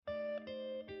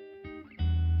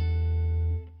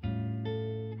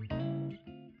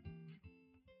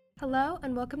Hello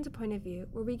and welcome to Point of View,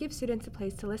 where we give students a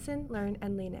place to listen, learn,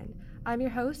 and lean in. I'm your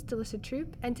host, Delissa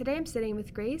Troop, and today I'm sitting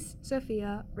with Grace,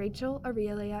 Sophia, Rachel,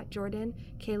 Aurelia, Jordan,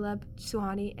 Caleb,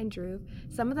 Suhani, and Drew,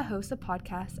 some of the hosts of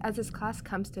podcasts, as this class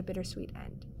comes to a bittersweet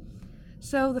end.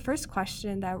 So the first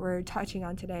question that we're touching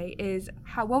on today is,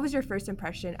 what was your first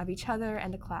impression of each other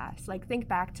and the class? Think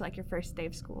back to your first day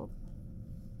of school.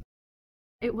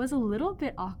 It was a little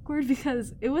bit awkward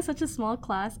because it was such a small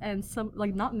class and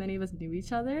not many of us knew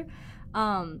each other.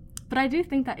 But I do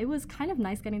think that it was kind of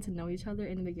nice getting to know each other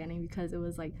in the beginning because it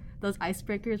was those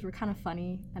icebreakers were kind of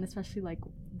funny, and especially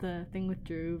the thing with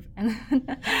Drew. And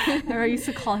I used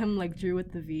to call him Drew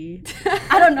with the V.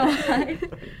 I don't know why.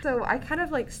 So I kind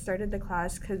of started the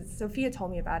class because Sophia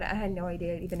told me about it. I had no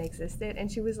idea it even existed, and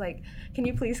she was like, "Can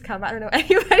you please come? I don't know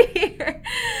anybody here."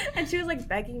 And she was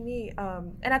begging me.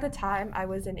 And at the time, I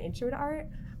was in intro to art,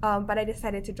 but I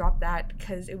decided to drop that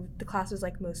because the class was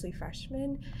mostly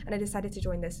freshmen, and I decided to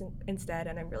join this instead,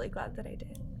 and I'm really glad that I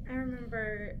did. I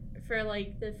remember for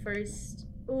the first,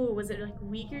 was it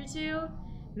week or two,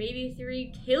 maybe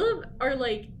 3, Caleb,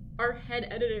 our head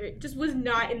editor, just was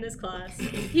not in this class.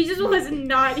 He just was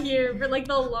not here for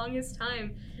the longest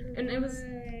time, and it was,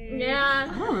 yeah,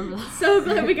 I don't remember that. So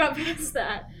glad we got past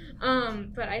that.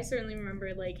 But I certainly remember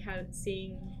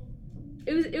seeing,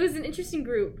 it was an interesting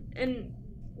group, and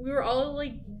we were all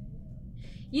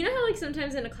you know how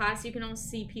sometimes in a class you can all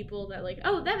see people that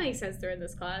oh, that makes sense, they're in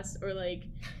this class, or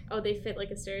oh, they fit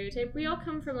a stereotype. We all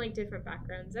come from different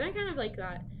backgrounds, and I kind of like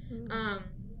that.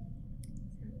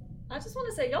 I just want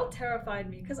to say, y'all terrified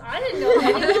me because I didn't know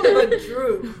anyone but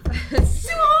Drew,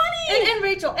 Suhani, and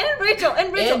Rachel,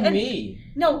 and me.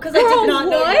 No, because I did not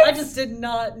know you. I just did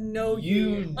not know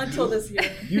you until this year.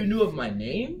 You knew of my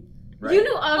name, right? You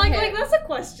knew of him. That's a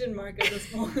question mark at this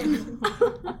point.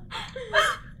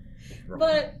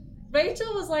 But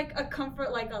Rachel was a comfort,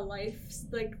 a life,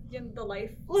 the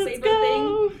life saver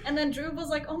thing. And then Drew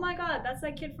was oh my god, that's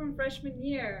that kid from freshman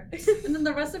year. And then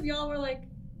the rest of y'all were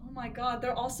oh my god,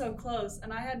 they're all so close.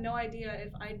 And I had no idea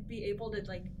if I'd be able to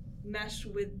mesh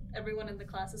with everyone in the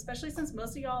class, especially since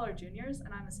most of y'all are juniors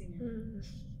and I'm a senior.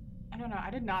 I don't know. I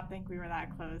did not think we were that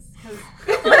close.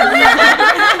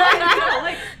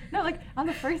 No, on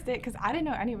the first date, because I didn't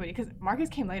know anybody. Because Marcus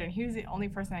came later, and he was the only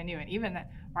person I knew. And even that,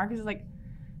 Marcus is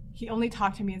he only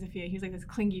talked to me and Sophia. He was this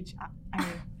clingy.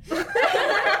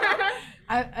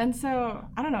 And so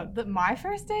I don't know. My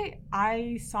first date,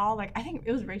 I saw I think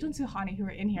it was Rachel and Suhani who were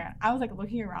in here. I was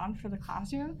looking around for the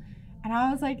classroom, and I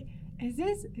was is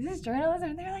this journalism?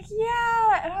 And they're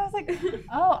yeah. And I was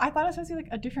oh, I thought it was supposed to be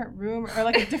a different room or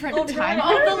a different time. Right.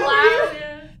 Oh, the lab.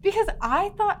 Yeah. Because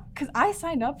I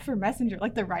signed up for Messenger,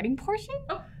 the writing portion.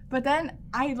 Oh. But then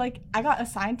I got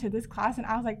assigned to this class, and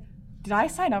I was did I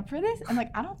sign up for this? And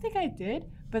I don't think I did.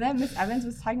 But then Miss Evans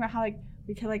was talking about how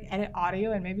we could edit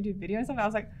audio and maybe do video and stuff. I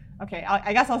was okay,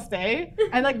 I guess I'll stay.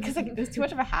 And because it was too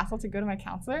much of a hassle to go to my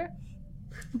counselor.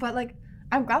 But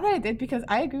I'm glad that I did, because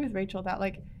I agree with Rachel that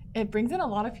it brings in a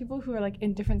lot of people who are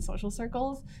in different social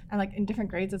circles and in different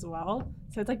grades as well.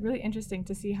 So it's really interesting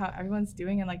to see how everyone's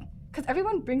doing, and because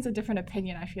everyone brings a different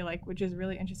opinion, I feel which is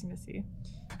really interesting to see.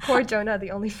 Poor Jonah,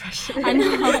 the only freshman. I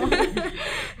know.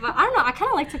 But I don't know, I kind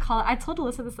of like to call it, I told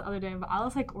Alyssa this the other day, but I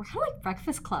was we're kind of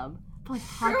Breakfast Club, but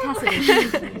podcast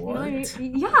edition. You know what I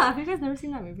mean? Yeah, have you guys never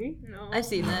seen that movie? No. I've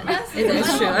seen that. It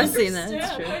is true. I've seen that.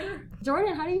 It's true.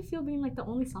 Jordan, how do you feel being the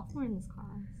only sophomore in this class?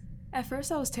 At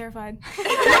first, I was terrified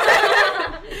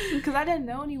because I didn't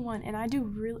know anyone, and I'm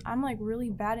really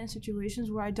bad in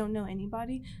situations where I don't know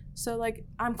anybody. So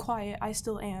I'm quiet, I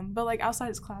still am, but outside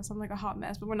this class, I'm a hot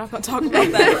mess. But we're not gonna talk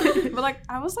about that. But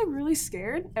I was really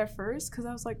scared at first because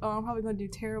I was oh, I'm probably gonna do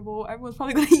terrible. Everyone's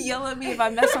probably gonna yell at me if I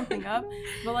mess something up.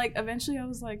 But eventually, I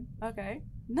was okay.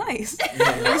 Nice.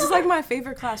 This is my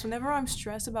favorite class. Whenever I'm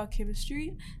stressed about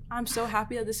chemistry, I'm so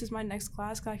happy that this is my next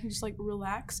class because I can just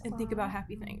relax and think about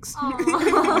happy things.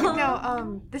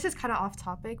 No, this is kind of off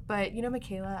topic, but you know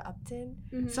Michaela Upton?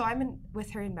 Mm-hmm. So I'm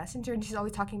with her in Messenger, and she's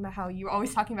always talking about how you're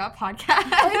always talking about podcasts.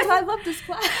 I love this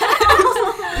class.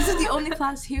 This is the only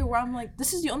class here where I'm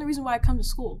this is the only reason why I come to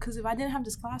school, because if I didn't have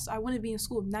this class, I wouldn't be in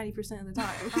school 90% of the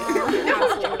time. I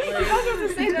was supposed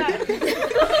to say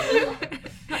that.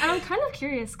 And I'm kind of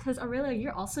curious because Aurelia,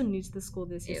 you're also new to the school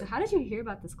this year. So how did you hear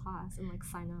about this class and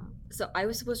sign up? So I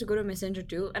was supposed to go to Messenger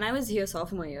too, and I was here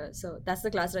sophomore year, so that's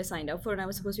the class that I signed up for, and I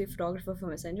was supposed to be a photographer for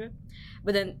Messenger.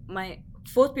 But then my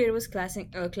fourth period was clashing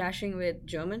with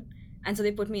German, and so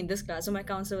they put me in this class. So my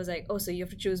counselor was oh, so you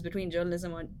have to choose between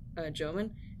journalism or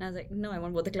German. And I was no, I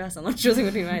want both the class. I'm not choosing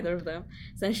between either of them.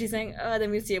 So then she's saying, then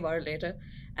we'll see about it later.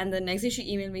 And the next day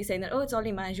she emailed me saying that, oh, it's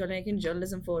already managed, you're like in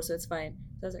journalism 4, so it's fine.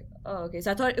 So I was like, oh, okay.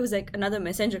 So I thought it was like another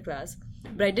Messenger class.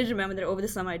 But I did remember that over the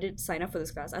summer I did sign up for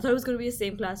this class. I thought it was going to be the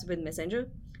same class with Messenger.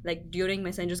 Like during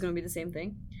Messenger is going to be the same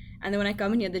thing. And then when I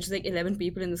come in here, there's just like 11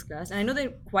 people in this class. And I know there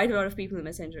are quite a lot of people in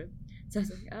Messenger. So I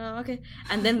was like, oh, okay.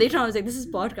 And then later on I was like, this is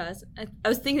podcast. I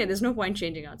was thinking that there's no point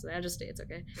changing out. So I'll just stay, it's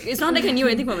okay. It's not like I knew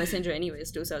anything about Messenger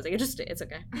anyways too. So I was like, I'll just stay, it's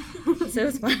okay. So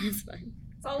it's fine, it's fine.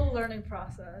 It's all a learning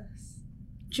process.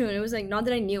 True, and it was like not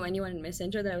that I knew anyone in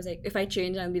Messenger, that I was like, if I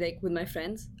change, I'll be like with my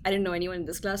friends. I didn't know anyone in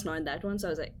this class, not in that one, so I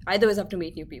was like, either way I have to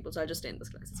meet new people, so I'll just stay in this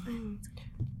class. It's fine.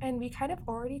 And we kind of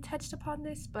already touched upon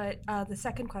this, but the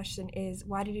second question is,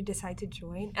 why did you decide to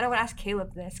join? And I want to ask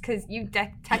Caleb this, because you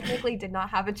technically did not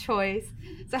have a choice.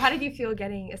 So how did you feel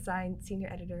getting assigned senior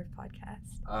editor of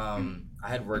podcast? I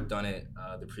had worked on it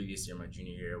the previous year, my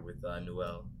junior year, with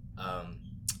Noelle.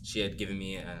 She had given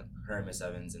me, her and Miss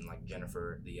Evans and like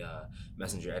Jennifer, the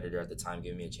Messenger editor at the time,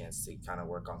 gave me a chance to kind of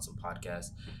work on some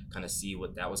podcasts, kind of see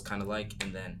what that was kind of like,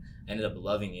 and then I ended up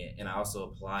loving it. And I also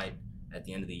applied at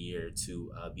the end of the year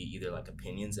to be either like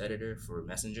opinions editor for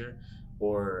Messenger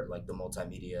or like the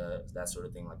multimedia, that sort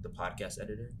of thing, like the podcast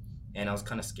editor. And I was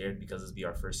kind of scared because this would be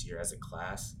our first year as a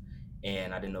class,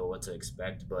 and I didn't know what to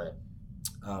expect, but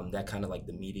that kind of like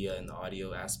the media and the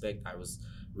audio aspect, I was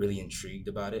really intrigued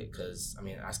about it because I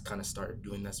mean I kind of started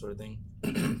doing that sort of thing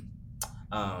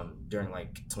during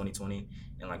like 2020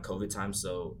 and like COVID time,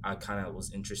 so I kind of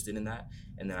was interested in that,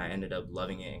 and then I ended up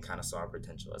loving it and kind of saw our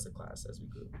potential as a class as we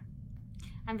grew.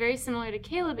 I'm very similar to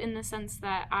Caleb in the sense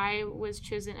that I was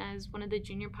chosen as one of the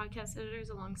junior podcast editors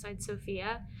alongside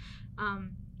Sophia.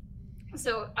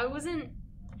 So I was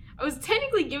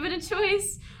technically given a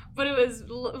choice, but it was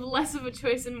less of a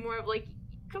choice and more of like,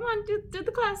 come on, do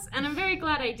the class. And I'm very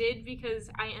glad I did, because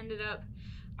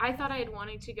I thought I had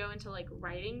wanted to go into like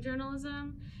writing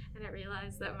journalism, and I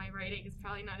realized that my writing is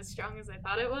probably not as strong as I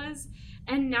thought it was.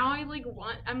 And now I'm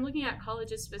looking at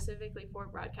colleges specifically for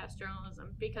broadcast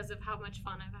journalism because of how much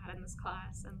fun I've had in this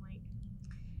class and like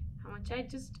how much I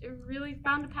just really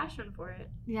found a passion for it.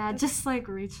 Yeah, just like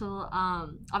Rachel,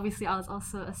 obviously I was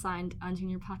also assigned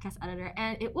junior podcast editor,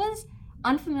 and it was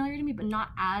unfamiliar to me, but not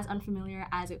as unfamiliar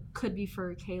as it could be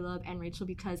for Caleb and Rachel,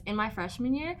 because in my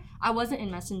freshman year, I wasn't in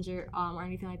Messenger or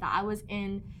anything like that. It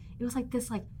was like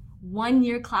this like 1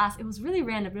 year class. It was really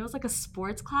random, but it was like a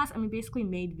sports class, and we basically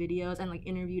made videos and like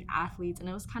interviewed athletes, and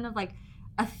it was kind of like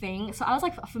a thing. So I was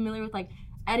like familiar with like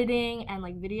editing and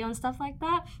like video and stuff like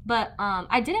that, but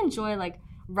I did enjoy like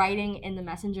writing in the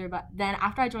Messenger. But then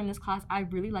after I joined this class, I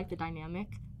really liked the dynamic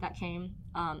that came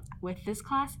with this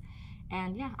class.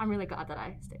 And yeah, I'm really glad that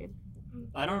I stayed.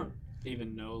 I don't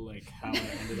even know like how I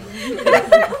ended up,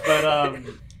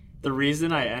 but the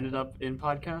reason I ended up in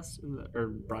podcast or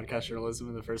broadcast journalism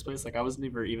in the first place, like I was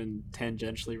never even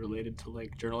tangentially related to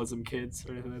like journalism kids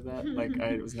or anything like that. Like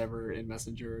I was never in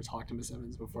Messenger or talked to Miss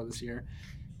Evans before this year.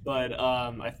 But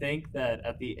I think that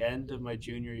at the end of my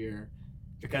junior year,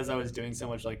 because I was doing so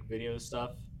much like video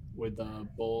stuff with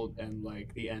Bold and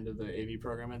like the end of the AV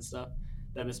program and stuff,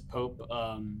 that Miss Pope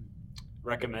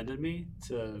recommended me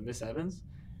to Miss Evans.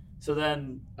 So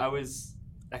then I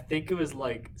think it was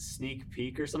like sneak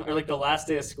peek or something, or like the last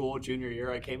day of school junior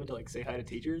year, I came in to like say hi to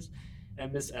teachers,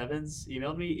 and Miss Evans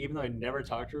emailed me, even though I never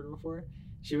talked to her before.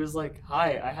 She was like,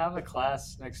 hi, I have a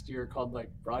class next year called like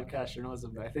broadcast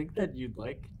journalism that I think that you'd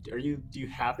like. Do you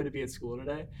happen to be at school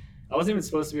today? I wasn't even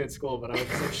supposed to be at school, but I was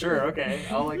just like, sure, okay,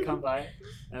 I'll like come by.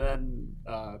 And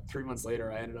then 3 months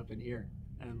later, I ended up in here.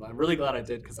 And I'm really glad I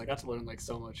did, because I got to learn like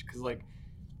so much. Because like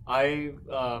I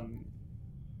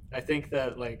think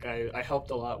that like I helped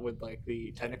a lot with like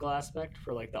the technical aspect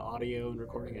for like the audio and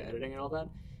recording and editing and all that.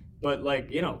 But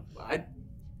like, you know, I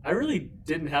really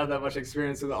didn't have that much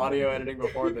experience with audio editing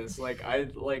before this. Like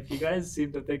you guys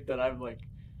seem to think that I'm like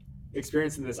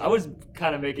experienced in this. I was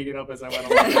kind of making it up as I went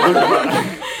along.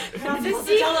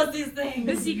 Tell us these things.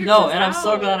 The secret No, was and I'm out.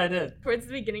 so glad I did. Towards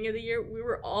the beginning of the year, we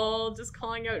were all just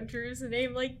calling out Drew's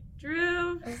name, like,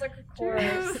 Drew. It was like a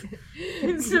chorus.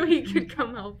 So he could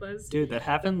come help us. Dude, that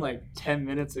happened like 10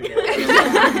 minutes ago.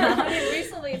 I mean,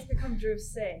 recently it's become Drew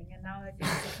Sing, and now I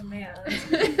think it's a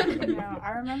command. No,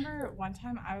 I remember one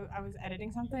time I was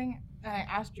editing something, and I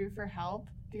asked Drew for help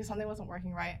because something wasn't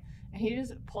working right. And he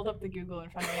just pulled up the Google in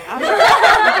front of me.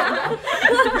 I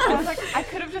was like, I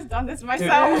could have just done this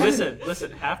myself. Dude,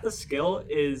 listen. Half the skill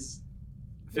is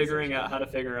figuring out how to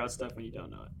figure out stuff when you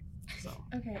don't know it. So,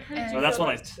 Okay. so that's what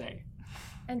I say.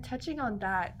 And touching on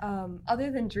that, other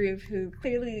than Drew, who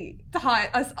clearly taught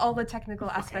us all the technical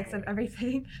aspects of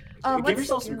everything, Give what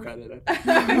yourself some skills- credit.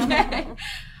 Okay.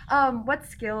 What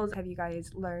skills have you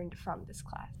guys learned from this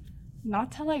class?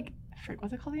 Not to like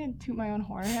what's it called again? Toot my own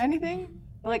horn or anything.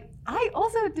 But like I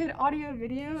also did audio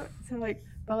video, so like,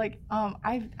 but like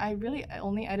I really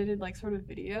only edited like sort of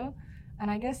video, and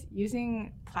I guess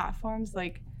using platforms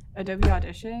like Adobe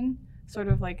Audition sort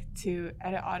of like to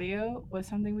edit audio was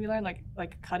something we learned,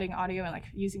 like cutting audio and like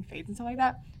using fades and stuff like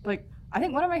that. But like I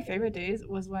think one of my favorite days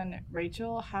was when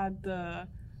Rachel had the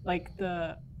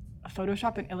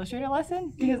Photoshop and Illustrator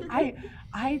lesson, because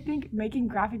I think making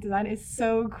graphic design is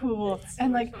so cool,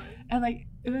 and like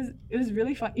it was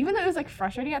really fun, even though it was like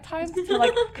frustrating at times to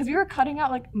like, because we were cutting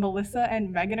out like Melissa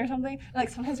and Megan or something, like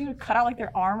sometimes we would cut out like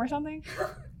their arm or something,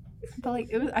 but like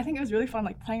I think it was really fun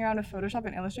like playing around with Photoshop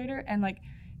and Illustrator, and like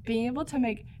being able to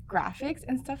make graphics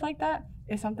and stuff like that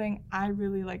is something I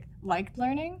really liked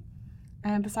learning.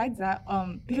 And besides that,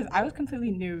 because I was completely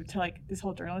new to like this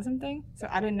whole journalism thing, so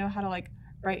I didn't know how to like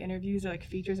write interviews or like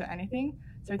features or anything.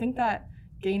 So I think that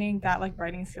gaining that like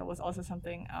writing skill was also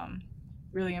something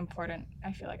really important.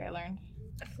 I feel like I learned.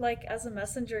 Like as a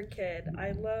messenger kid,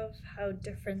 I love how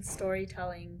different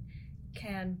storytelling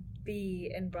can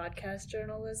be in broadcast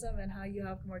journalism, and how you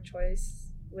have more choice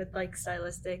with like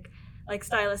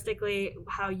stylistically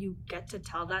how you get to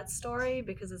tell that story,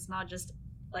 because it's not just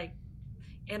like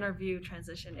interview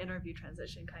transition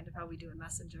kind of how we do in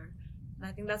Messenger. And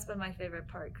I think that's been my favorite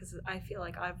part, because I feel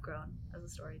like I've grown as a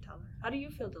storyteller. How do you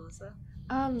feel, Delissa?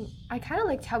 I kind of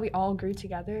liked how we all grew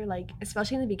together, like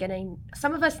especially in the beginning.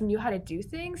 Some of us knew how to do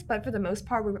things, but for the most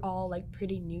part we were all like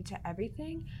pretty new to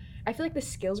everything. I feel like the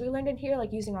skills we learned in here,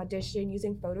 like using Audition,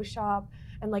 using Photoshop,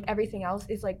 and like everything else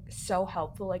is like so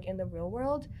helpful like in the real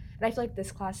world. And I feel like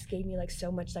this class gave me like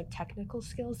so much like technical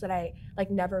skills that I like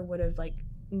never would have like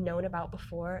known about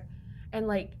before. And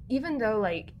like even though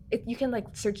like you can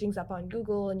like search things up on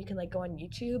Google and you can like go on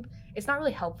YouTube, it's not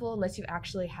really helpful unless you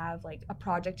actually have like a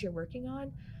project you're working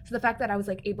on. So the fact that I was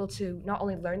like able to not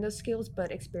only learn those skills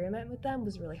but experiment with them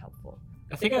was really helpful.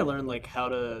 I think I learned like how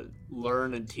to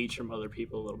learn and teach from other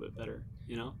people a little bit better,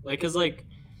 you know, like because like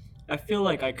I feel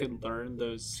like I could learn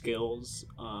those skills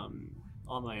on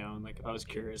my own. Like if I was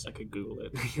curious, I could Google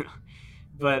it, you know.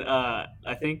 But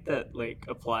I think that like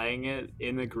applying it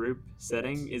in a group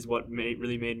setting is what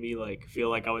really made me like feel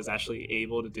like I was actually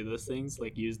able to do those things,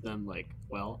 like use them like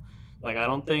well. Like I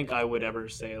don't think I would ever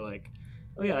say like,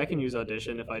 oh yeah, I can use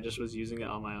Audition if I just was using it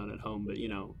on my own at home. But you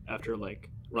know, after like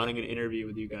running an interview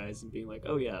with you guys and being like,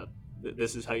 oh yeah,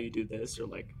 this is how you do this, or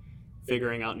like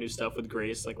figuring out new stuff with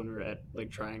Grace, like when we were at like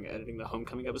trying editing the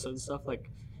Homecoming episode and stuff, like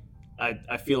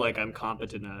I feel like I'm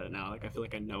competent at it now. Like I feel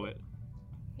like I know it.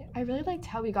 I really liked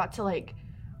how we got to like,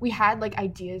 we had like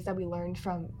ideas that we learned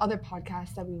from other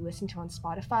podcasts that we listened to on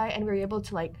Spotify, and we were able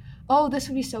to like, oh, this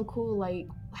would be so cool, like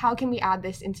how can we add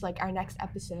this into like our next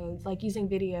episodes, like using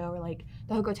video, or like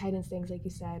the Hoko Titans things like you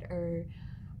said, or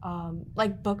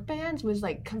like book bands was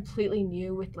like completely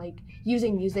new with like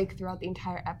using music throughout the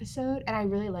entire episode. And I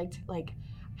really liked like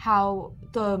how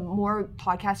the more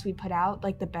podcasts we put out,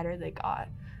 like the better they got,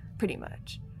 pretty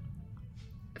much.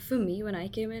 For me, when I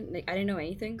came in, like I didn't know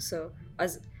anything, so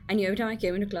I knew every time I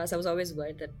came into class, I was always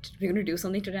worried that we're gonna do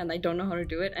something today and I don't know how to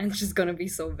do it, and it's just gonna be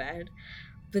so bad.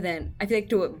 But then I feel like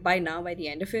by the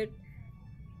end of it,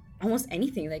 almost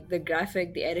anything, like the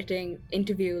graphic, the editing,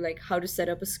 interview, like how to set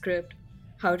up a script,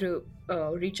 how to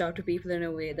reach out to people in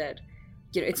a way that,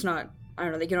 you know, it's not, I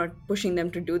don't know, like you're not pushing them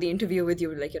to do the interview with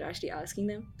you, like you're actually asking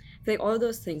them. I feel like all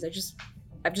those things, I've just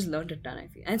learned a ton, I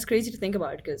feel. And it's crazy to think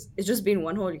about it because it's just been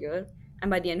one whole year. And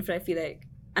by the end of it, I feel like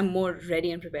I'm more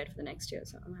ready and prepared for the next year,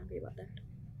 so I'm happy about that.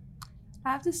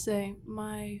 I have to say,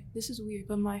 this is weird,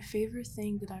 but my favorite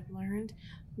thing that I've learned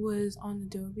was on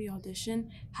Adobe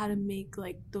Audition, how to make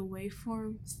like the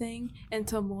waveform thing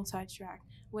into multi-track.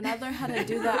 When I learned how to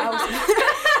do that,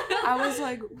 I was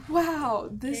like, wow,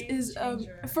 this Game is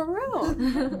changer. for real.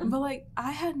 But like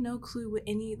I had no clue with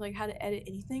how to edit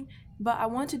anything. But I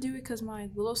wanted to do it because my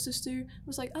little sister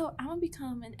was like, oh, I'm gonna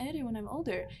become an editor when I'm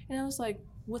older. And I was like,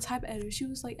 what type of editor? She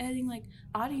was like editing like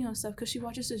audio and stuff because she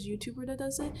watches this YouTuber that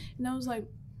does it. And I was like,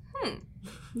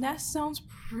 that sounds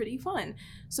pretty fun.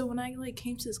 So when I like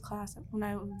came to this class, when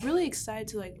I was really excited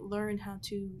to like learn how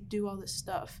to do all this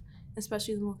stuff,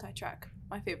 especially the multi-track,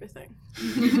 my favorite thing.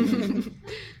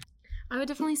 I would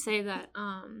definitely say that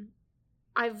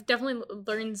I've definitely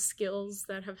learned skills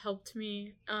that have helped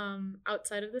me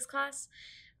outside of this class.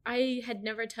 I had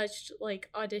never touched like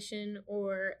Audition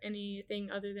or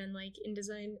anything other than like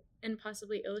InDesign and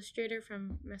possibly Illustrator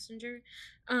from Messenger.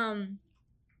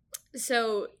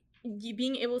 So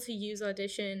being able to use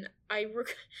Audition, I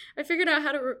figured out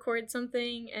how to record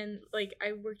something, and like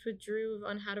I worked with Drew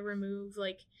on how to remove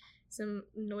like some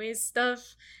noise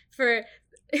stuff for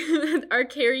our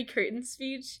Carrie Curtin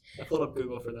speech. I pulled up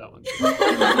Google for that one.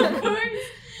 Of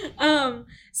course.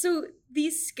 So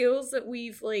these skills that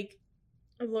we've like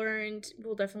learned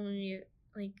will definitely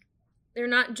like they're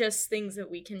not just things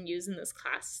that we can use in this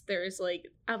class. There's like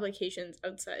applications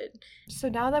outside. So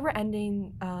now that we're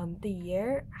ending the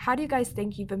year, how do you guys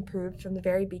think you've improved from the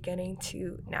very beginning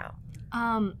to now?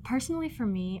 Personally for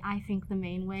me, I think the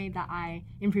main way that I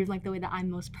improved, like the way that I'm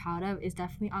most proud of, is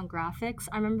definitely on graphics.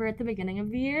 I remember at the beginning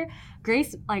of the year,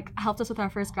 Grace like helped us with our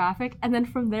first graphic, and then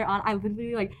from there on, I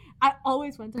literally like I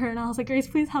always went to her and I was like, Grace,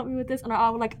 please help me with this, and I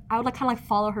would kind of like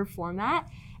follow her format.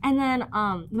 And then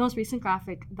the most recent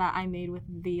graphic that I made with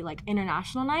the like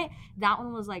international night, that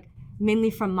one was like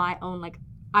mainly from my own like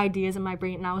ideas in my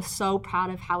brain, and I was so proud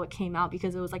of how it came out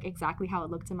because it was like exactly how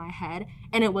it looked in my head,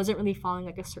 and it wasn't really following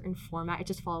like a certain format. It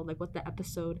just followed like what the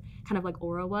episode kind of like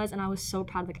aura was, and I was so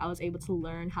proud like I was able to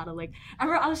learn how to like I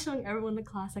remember I was showing everyone in the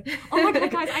class like, oh my god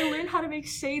guys, I learned how to make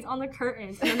shades on the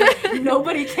curtains, and then like,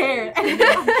 nobody cared. And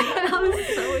I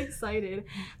was so excited.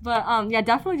 But yeah,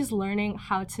 definitely just learning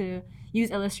how to use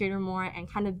Illustrator more and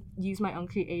kind of use my own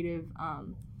creative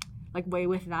like way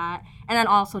with that, and then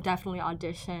also definitely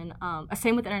audition.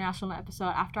 Same with the international episode.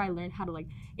 After I learned how to like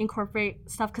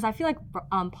incorporate stuff, because I feel like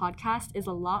podcast is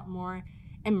a lot more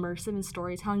immersive in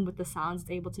storytelling with the sounds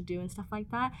it's able to do and stuff like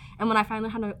that. And when I finally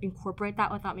learned how to incorporate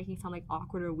that without making it sound like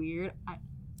awkward or weird,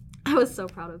 I was so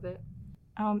proud of it.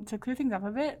 To clear things up a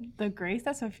bit, the Grace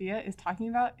that Sophia is talking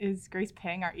about is Grace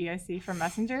Pang, our EIC from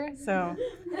Messenger. So,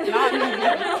 not me.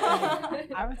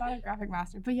 I was not a graphic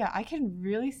master. But yeah, I can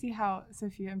really see how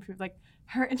Sophia improved. Like,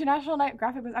 her international night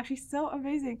graphic was actually so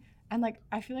amazing. And, like,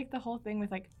 I feel like the whole thing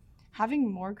with, like,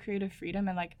 having more creative freedom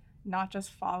and, like, not just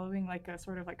following, like, a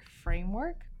sort of, like,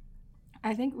 framework.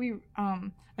 I think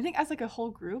I think as, like, a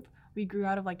whole group, we grew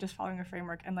out of, like, just following a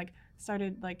framework and, like,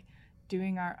 started, like,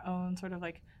 doing our own sort of,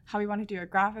 like, how we want to do our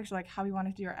graphics, or like how we want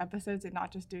to do our episodes, and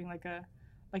not just doing like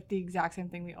the exact same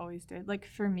thing we always did. Like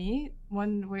for me,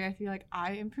 one way I feel like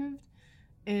I improved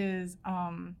is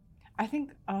I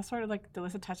think sort of like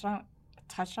Delissa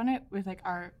touched on it with like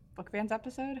our book bands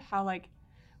episode, how like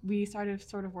we started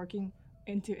sort of working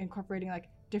into incorporating like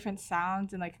different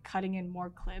sounds and like cutting in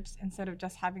more clips instead of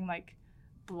just having like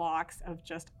blocks of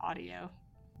just audio.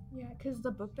 Yeah, because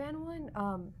the book band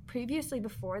one, previously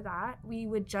before that, we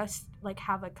would just like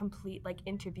have a complete like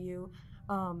interview.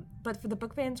 But for the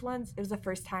book bands ones, it was the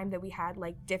first time that we had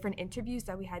like different interviews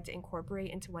that we had to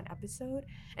incorporate into one episode.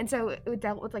 And so it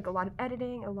dealt with like a lot of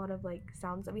editing, a lot of like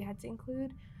sounds that we had to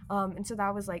include. And so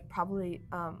that was like probably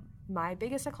my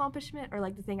biggest accomplishment, or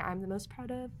like the thing I'm the most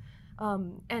proud of.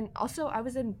 And also I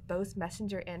was in both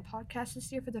Messenger and podcast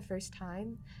this year for the first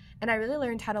time. And I really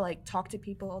learned how to like talk to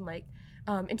people and like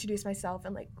introduce myself,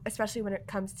 and like especially when it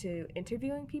comes to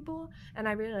interviewing people. And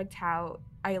I really liked how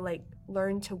I like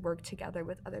learned to work together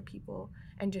with other people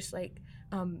and just like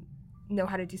know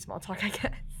how to do small talk, I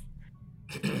guess.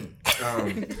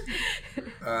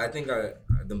 I think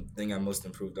the thing I most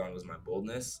improved on was my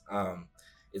boldness.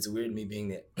 It's weird me being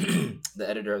the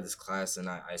editor of this class, and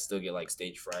I still get like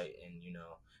stage fright and, you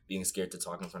know, being scared to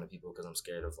talk in front of people because I'm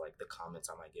scared of like the comments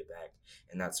I might get back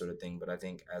and that sort of thing. But I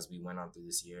think as we went on through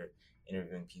this year,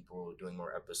 interviewing people, doing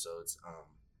more episodes,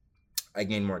 I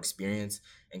gained more experience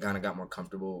and kind of got more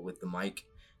comfortable with the mic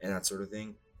and that sort of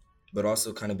thing. But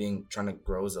also kind of trying to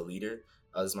grow as a leader.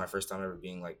 This is my first time ever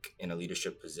being like in a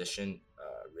leadership position,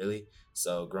 really.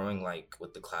 So growing like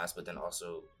with the class, but then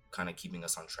also kind of keeping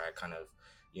us on track, kind of,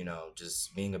 you know,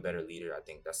 just being a better leader. I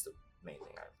think that's the main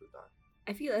thing I improved on.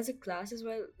 I feel as a class as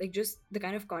well, like just the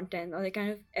kind of content or the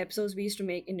kind of episodes we used to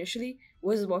make initially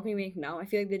versus what we make now, I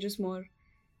feel like they're just more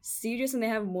serious and they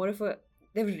have more of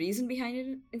they have a reason behind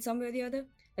it in some way or the other.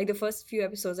 Like the first few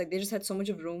episodes, like they just had so much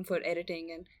of room for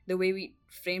editing and the way we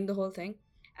framed the whole thing.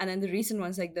 And then the recent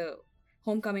ones, like the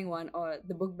Homecoming one or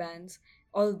the book bands,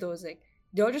 all of those, like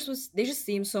they just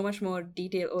seem so much more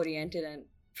detail oriented and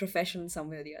professional in some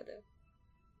way or the other.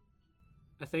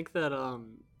 I think that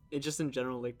it just in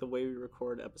general, like the way we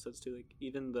record episodes too, like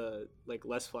even the like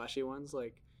less flashy ones,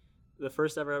 like the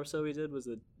first ever episode we did was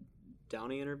a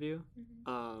Downey interview.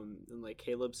 And like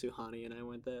Caleb, Suhani, and I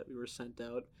we were sent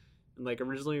out, and like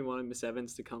originally we wanted Miss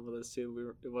Evans to come with us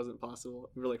too. It wasn't possible.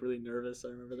 We were like really nervous. I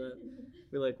remember that.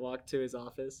 We like walked to his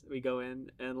office. We go in,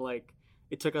 and like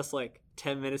it took us like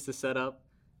 10 minutes to set up.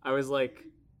 I was like,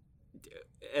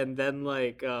 and then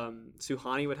like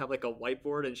Suhani would have like a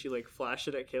whiteboard and she like flashed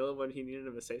it at Caleb when he needed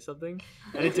him to say something,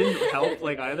 and it didn't help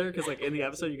like either, because like in the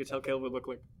episode you could tell Caleb would look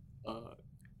like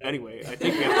anyway I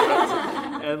think we have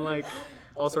to and like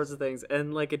all sorts of things,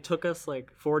 and like it took us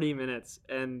like 40 minutes,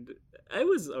 and it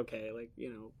was okay. Like, you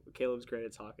know, Caleb's great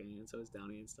at talking, and so is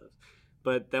Downey and stuff.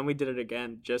 But then we did it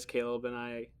again, just Caleb and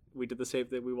I. We did the same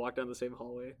thing. We walked down the same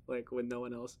hallway, like, with no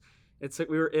one else. It's like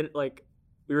we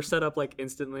were set up, like,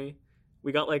 instantly.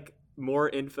 We got, like, more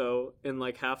info in,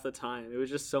 like, half the time. It was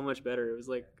just so much better. It was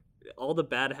like all the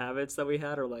bad habits that we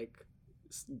had are, like,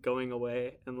 going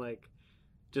away, and, like,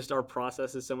 just our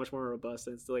process is so much more robust,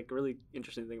 and it's, like, a really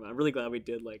interesting thing. I'm really glad we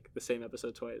did, like, the same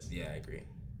episode twice. Yeah, I agree.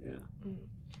 Yeah.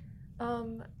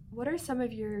 What are some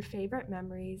of your favorite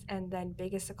memories and then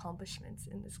biggest accomplishments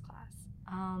in this class?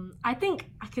 I think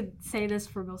I could say this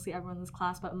for mostly everyone in this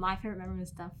class, but my favorite memory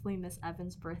was definitely Miss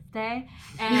Evans' birthday,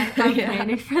 and I'm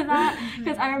planning for that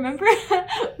because I remember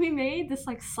we made this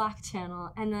like Slack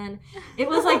channel, and then it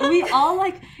was like we all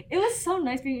like it was so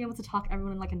nice being able to talk to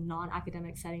everyone in like a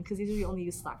non-academic setting because usually we only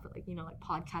use Slack for like, you know, like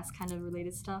podcast kind of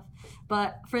related stuff,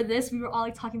 but for this we were all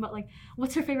like talking about like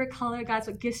what's her favorite color, guys,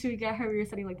 what gifts should we get her. We were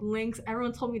setting like links.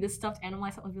 Everyone told me this stuffed animal I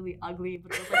thought was really ugly,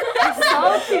 but it was like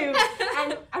so cute,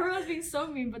 and everyone was being so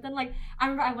mean. But then like I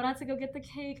remember I went out to go get the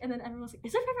cake, and then everyone was like,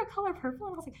 is your favorite color purple?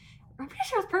 And I was like, I'm pretty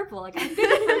sure it's purple, like I think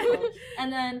it's purple.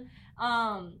 And then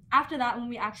after that, when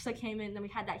we actually came in, then we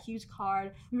had that huge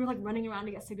card. We were like running around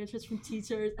to get signatures from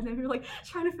teachers, and then we were like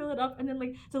trying to fill it up, and then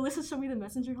like Delissa showed me the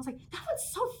messenger, and I was like, that one's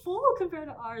so full compared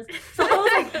to ours. So I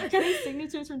was like getting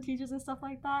signatures from teachers and stuff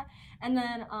like that. And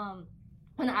then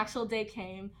when the actual day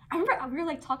came, I remember we were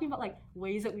like talking about like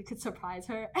ways that we could surprise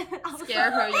her. And I was Scare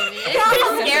her, you mean?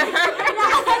 Scare her.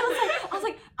 I was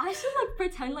like, I should like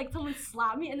pretend like someone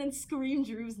slapped me and then scream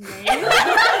Drew's name. So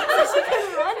she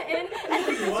could run in and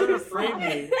You wanted to frame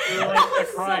me for like a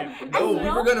crime. No, we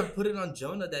were gonna put it on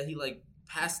Jonah that he like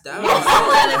passed out.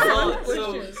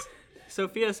 So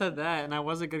Sophia said that, and I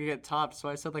wasn't gonna get topped, so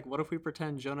I said like, what if we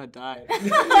pretend Jonah died?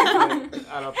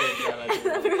 I don't think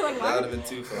that. We were like, That would have been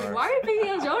too far. why are you picking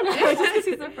on Jonah? Just because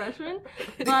he's a freshman.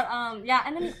 But yeah,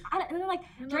 and then like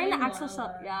during the actual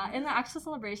in the actual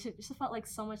celebration, it just felt like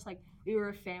so much like we were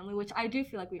a family, which I do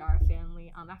feel like we are a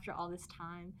family after all this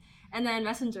time. And then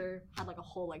Messenger had like a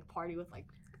whole like party with like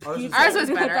Ours was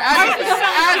better. Ours was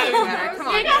better. Come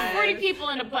on. We got 40 people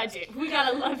in a budget. We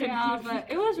got 11 Yeah, people. but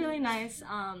it was really nice.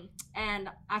 And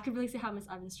I could really see how Miss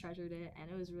Evans treasured it, and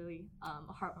it was really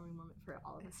a heartwarming moment for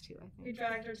all of us too, I We think.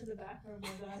 dragged her to the back room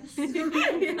with us. We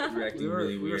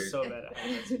We were so bad at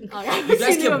it. You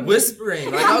guys kept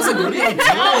whispering. Like I was like, what are you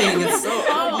doing? It's so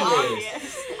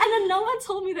obvious. And then no one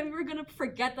told me that we were gonna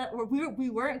forget that, or we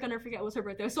weren't gonna forget it was her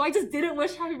birthday. So I just didn't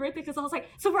wish happy birthday because I was like,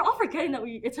 so we're all forgetting that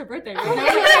it's her birthday, right? And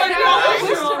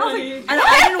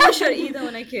I didn't wish her either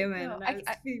when I came in. No, and I was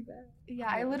pretty bad. Yeah,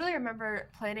 I literally remember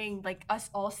planning like us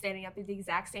all standing up at the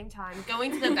exact same time,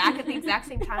 going to the back at the exact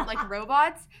same time like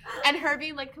robots, and her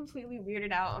being like completely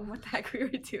weirded out on what the heck we were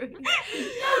doing.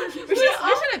 we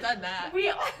should have done that. We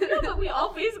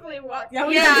all basically walked. Yeah,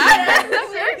 I'm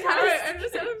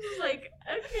just like,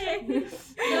 okay.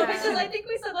 No, because I think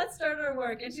we said let's start our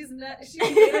work, and she later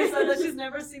said that she's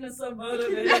never seen us so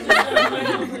motivated.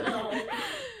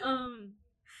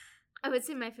 I would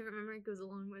say my favorite memory goes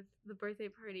along with the birthday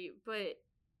party, but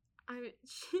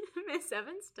Miss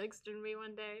Evans texted me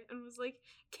one day and was like,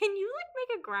 "Can you like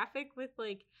make a graphic with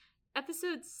like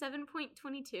episode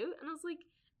 7.22?" And I was like,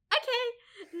 "Okay,"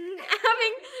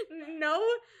 having no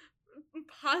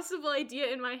possible idea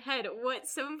in my head what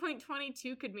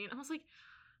 7.22 could mean. I was like,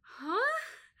 "Huh?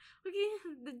 Okay,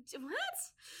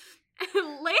 what?" And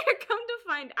later, come to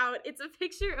find out, it's a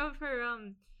picture of her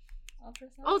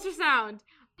ultrasound.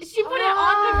 She put it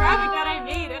on the graphic that I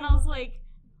made, and I was like,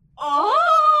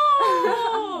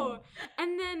 oh.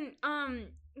 And then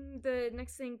the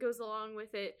next thing goes along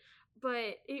with it,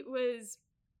 but it was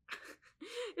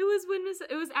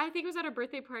I think it was at her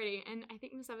birthday party, and I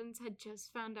think Miss Evans had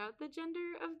just found out the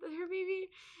gender of her baby,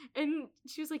 and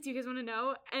she was like, "Do you guys want to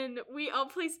know?" And we all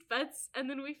placed bets, and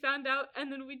then we found out,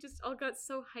 and then we just all got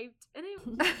so hyped, and it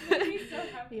made me so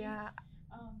happy. Yeah.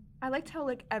 I liked how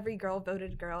like every girl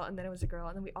voted girl, and then it was a girl,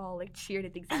 and then we all like cheered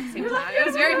at the exact same time. It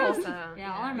was very wholesome.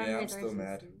 Yeah, all I remember I'm is still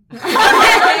mad.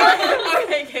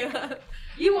 Okay, Kayla.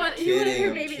 You wanted your I'm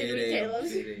baby to be kidding, I'm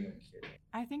Caleb's. kidding.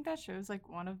 I think that shows like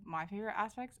one of my favorite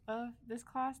aspects of this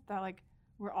class, that like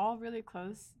we're all really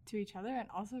close to each other and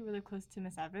also really close to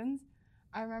Miss Evans.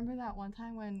 I remember that one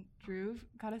time when Drew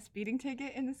got a speeding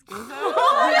ticket in the school zone.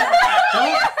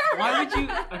 Why would you?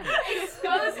 Okay.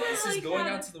 This is going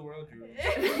out to the world, Drew.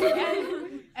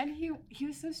 and he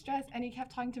was so stressed, and he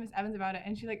kept talking to Miss Evans about it,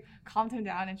 and she like calmed him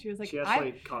down, and she was like, She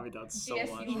actually calmed me down so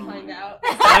much. out.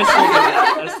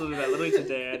 I still do that. Literally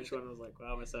today, I just went and was like,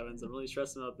 "Wow, Miss Evans, I'm really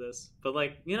stressing about this." But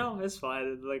like, you know, it's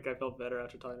fine. Like I felt better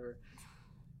after talking to her.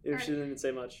 If she didn't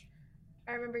say much.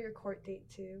 I remember your court date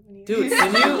too. When you Dude,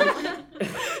 can you?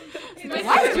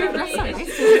 Why Drew? That's so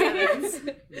nice.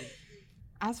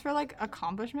 As for like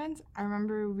accomplishments, I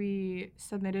remember we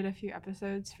submitted a few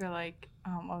episodes for like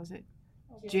what was it?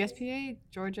 GSPA,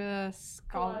 Georgia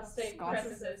Scholastic Press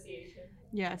Scholastic. Association.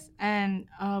 Yes, and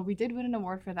we did win an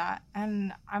award for that.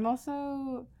 And I'm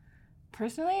also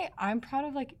personally, I'm proud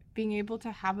of like being able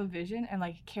to have a vision and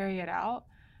like carry it out.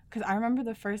 Because I remember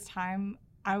the first time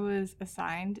I was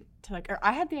assigned to like, or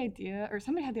I had the idea, or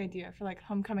somebody had the idea for like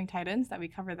Homecoming Titans, that we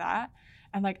cover that.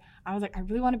 And like, I was like, I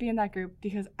really want to be in that group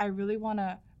because I really want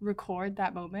to record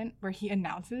that moment where he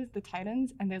announces the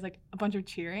Titans and there's like a bunch of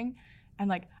cheering. And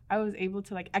like, I was able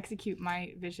to like execute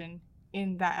my vision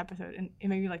in that episode. And it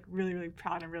made me like really, really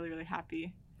proud and really, really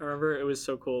happy. I remember it was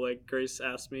so cool. Like Grace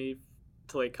asked me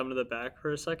to like come to the back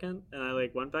for a second, and I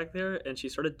like went back there, and she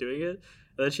started doing it.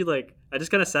 And then she like, I just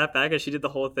kind of sat back, and she did the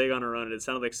whole thing on her own, and it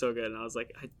sounded like so good. And I was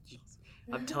like,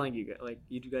 I'm telling you guys, like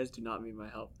you guys do not need my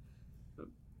help.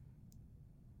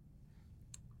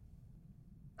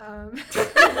 All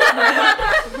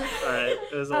right,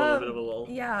 it was a little bit of a lull.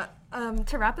 Yeah.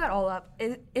 To wrap that all up,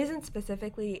 it isn't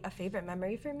specifically a favorite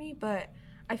memory for me, but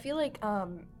I feel like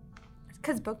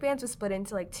because book bands was split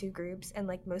into like two groups, and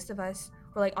like most of us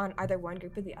were like on either one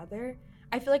group or the other.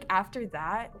 I feel like after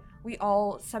that, we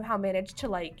all somehow managed to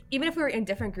like, even if we were in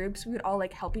different groups, we would all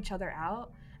like help each other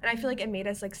out, and I feel like it made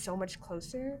us like so much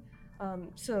closer.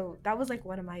 So that was like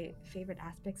one of my favorite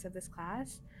aspects of this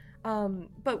class.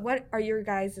 But what are your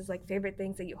guys' like favorite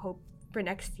things that you hope for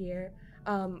next year,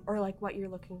 or like what you're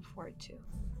looking forward to?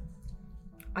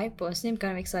 I personally am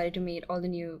kind of excited to meet all the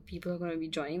new people who are going to be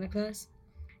joining the class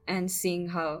and seeing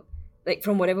how, like,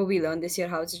 from whatever we learned this year,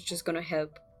 how it's just going to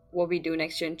help what we do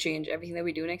next year and change everything that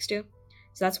we do next year.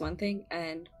 So that's one thing.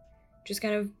 And just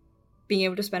kind of being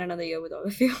able to spend another year with all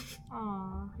of you.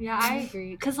 Aw, yeah, I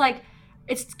agree. Because, like,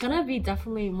 it's going to be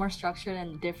definitely more structured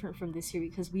and different from this year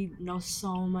because we know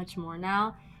so much more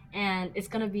now. And it's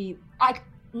going to be, like,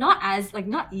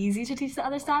 not easy to teach the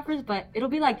other staffers, but it'll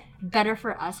be, like, better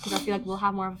for us because I feel like we'll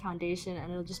have more of a foundation and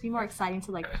it'll just be more exciting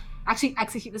to, like, actually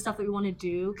execute the stuff that we want to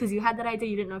do. Because you had that idea,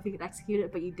 you didn't know if you could execute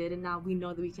it, but you did, and now we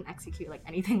know that we can execute, like,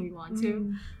 anything we want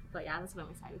to. But, yeah, that's what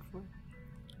I'm excited for.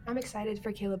 I'm excited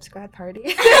for Caleb's grad party.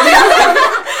 I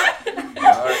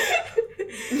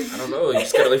don't know. You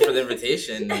just gotta wait for the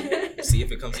invitation, see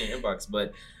if it comes in your inbox.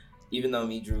 But even though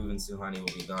me, Drew, and Suhani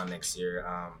will be gone next year,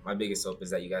 my biggest hope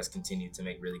is that you guys continue to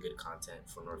make really good content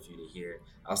for Northview to hear.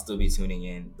 I'll still be tuning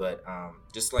in, but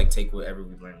just like take whatever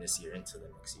we've learned this year into the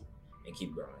next year and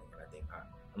keep growing. And I think I'm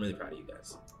really proud of you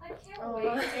guys. I can't wait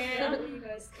to see what you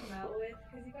guys come out with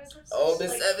because you guys have such, Oh,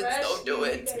 Miss like, Evans, fresh don't do new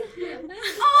it.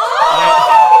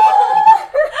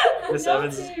 Miss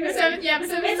Evans. Miss Evans, yeah, Miss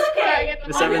Evans. It's okay.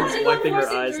 Miss Evans I'm wiping her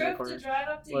forcing eyes in the Drew corner. to drive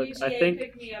up to Look, UGA I think- and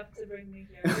pick me up to bring me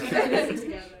here. We're gonna listen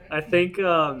together. I think,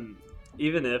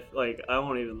 even if, like, I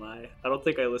won't even lie, I don't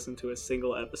think I listened to a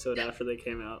single episode after they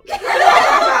came out. Like,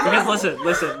 because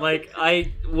listen, like,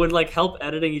 I would, like, help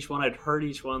editing each one. I'd heard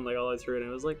each one, like, all the way through, and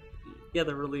it was like, yeah,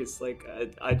 they're released. Like,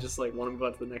 I just, like, want to move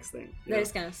on to the next thing. You That know?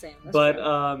 is kind of same. That's But,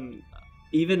 true.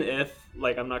 even if,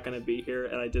 like, I'm not going to be here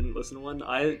and I didn't listen to one,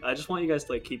 I just want you guys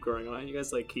to, like, keep growing. I want you guys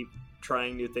to, like, keep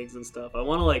trying new things and stuff. I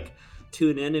want to, like,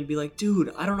 tune in and be like,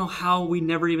 dude, I don't know how we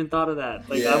never even thought of that.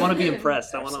 Like, I want to be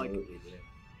impressed. I want to, like,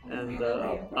 Absolutely,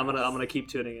 yeah. and I'm gonna keep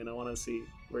tuning in. I want to see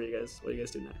what you guys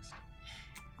do next.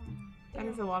 That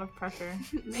is a lot of pressure.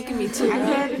 Making me too. I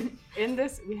said in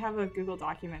this, we have a Google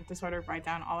document to sort of write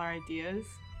down all our ideas.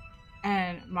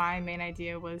 And my main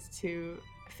idea was to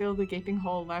fill the gaping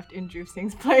hole left in Drew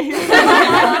Singh's place.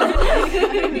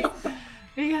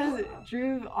 Because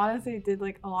Drew honestly did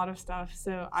like a lot of stuff.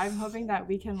 So I'm hoping that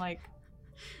we can like,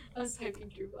 I was typing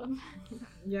Drew up.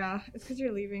 yeah, it's because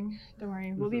you're leaving. Don't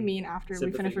worry. We'll be Mhm. mean after we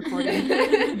finish Sympathy. recording.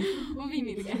 We'll be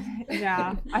mean again.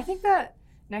 Yeah, I think that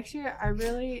next year I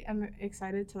really am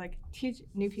excited to like teach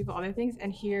new people other things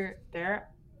and hear their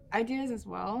ideas as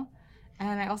well.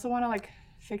 And I also want to like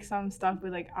fix some stuff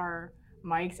with like our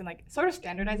mics and like sort of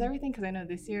standardize everything because I know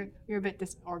this year we were a bit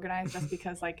disorganized just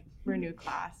because like we're a new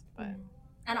class. But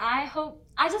And I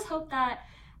just hope that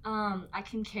I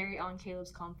can carry on Caleb's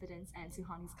confidence and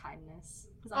Suhani's kindness.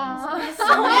 'Cause honestly,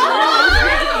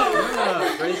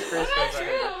 Grace knows that.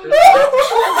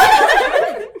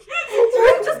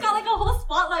 Drew just got like a whole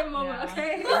spotlight moment, Yeah.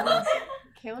 okay?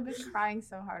 Caleb is crying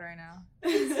so hard right now.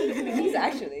 He's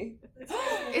actually.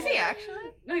 Is he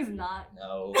actually? No, he's not.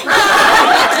 No.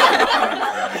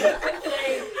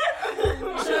 He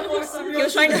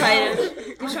was trying to hide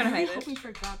it. He was trying to I'm hide hoping it. for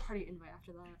a grad party invite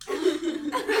after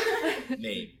that.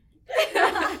 Maybe.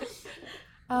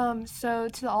 So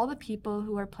to all the people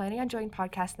who are planning on joining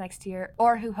podcasts next year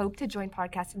or who hope to join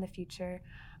podcasts in the future,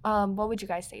 what would you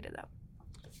guys say to them?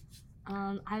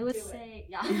 I would say,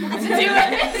 yeah.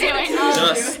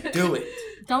 Just do it.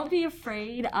 Don't be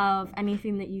afraid of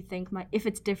anything that you think might, if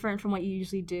it's different from what you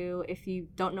usually do, if you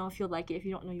don't know if you'll like it, if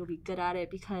you don't know you'll be good at it,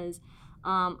 because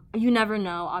you never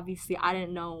know. Obviously, I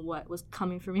didn't know what was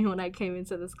coming for me when I came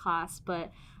into this class,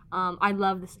 but I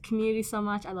love this community so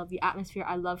much. I love the atmosphere.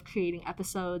 I love creating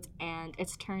episodes, and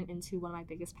it's turned into one of my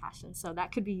biggest passions. So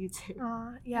that could be you too.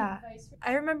 Yeah.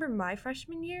 I remember my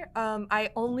freshman year,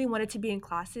 I only wanted to be in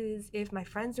classes if my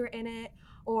friends were in it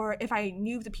or if I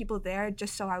knew the people there,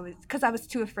 just so because I was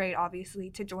too afraid,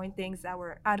 obviously, to join things that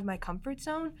were out of my comfort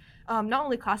zone. Not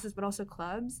only classes, but also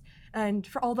clubs. And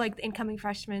for all like the incoming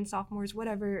freshmen, sophomores,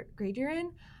 whatever grade you're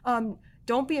in,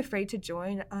 don't be afraid to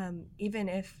join, even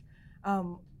if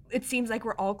it seems like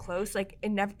we're all close. Like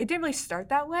it didn't really start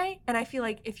that way. And I feel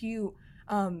like if you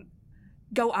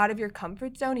go out of your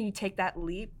comfort zone and you take that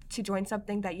leap to join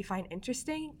something that you find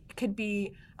interesting, it could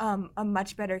be a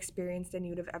much better experience than you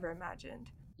would have ever imagined.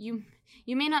 You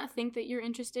may not think that you're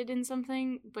interested in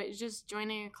something, but just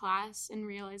joining a class and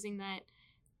realizing that,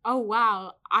 oh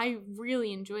wow, I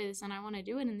really enjoy this and I want to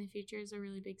do it in the future is a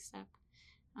really big step.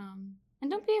 And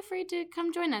don't be afraid to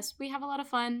come join us. We have a lot of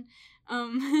fun.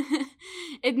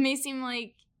 It may seem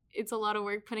like it's a lot of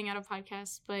work putting out a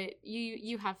podcast, but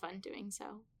you have fun doing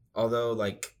so. Although,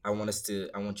 like, I want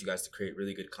you guys to create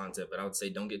really good content, but I would say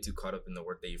don't get too caught up in the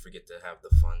work that you forget to have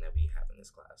the fun that we have in this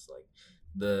class. Like,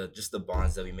 the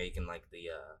bonds that we make and, like,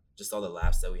 just all the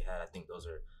laughs that we had, I think those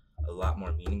are a lot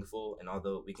more meaningful. And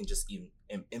although we can just even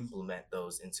implement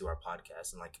those into our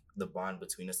podcast, and, like, the bond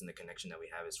between us and the connection that we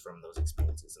have is from those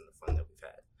experiences and the fun that we've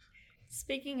had.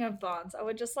 Speaking of bonds, I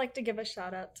would just like to give a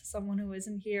shout out to someone who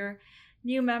isn't here.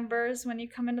 New members, when you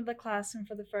come into the classroom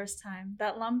for the first time,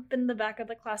 that lump in the back of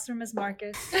the classroom is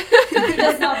Marcus. He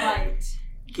does not bite.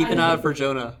 Keep an eye out for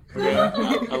Jonah.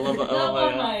 I love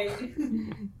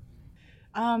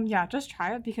it. Yeah, just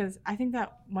try it, because I think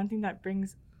that one thing that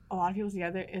brings a lot of people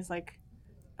together is like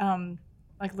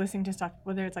listening to stuff,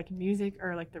 whether it's like music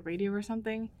or like the radio or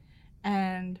something.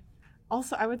 And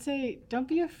also, I would say don't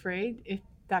be afraid if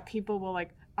that people will like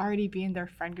already be in their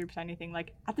friend groups or anything.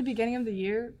 Like at the beginning of the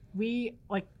year, we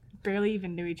like barely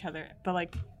even knew each other, but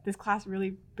like this class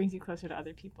really brings you closer to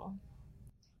other people.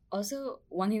 Also,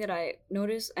 one thing that I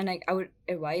noticed and I would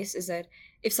advise is that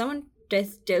if someone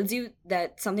tells you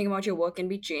that something about your work can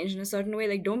be changed in a certain way,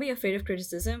 like don't be afraid of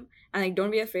criticism, and like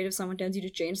don't be afraid if someone tells you to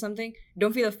change something.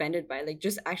 Don't feel offended by it. Like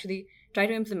just actually try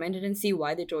to implement it and see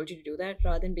why they told you to do that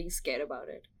rather than being scared about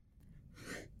it.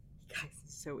 Guys,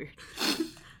 this is so weird.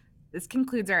 This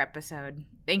concludes our episode.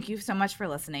 Thank you so much for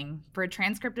listening. For a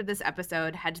transcript of this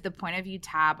episode, head to the Point of View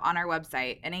tab on our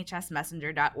website,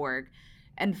 nhsmessenger.org,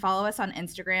 and follow us on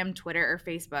Instagram, Twitter, or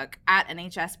Facebook at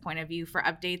NHS Point of View for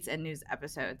updates and news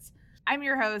episodes. I'm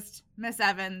your host, Miss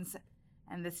Evans,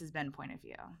 and this has been Point of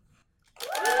View.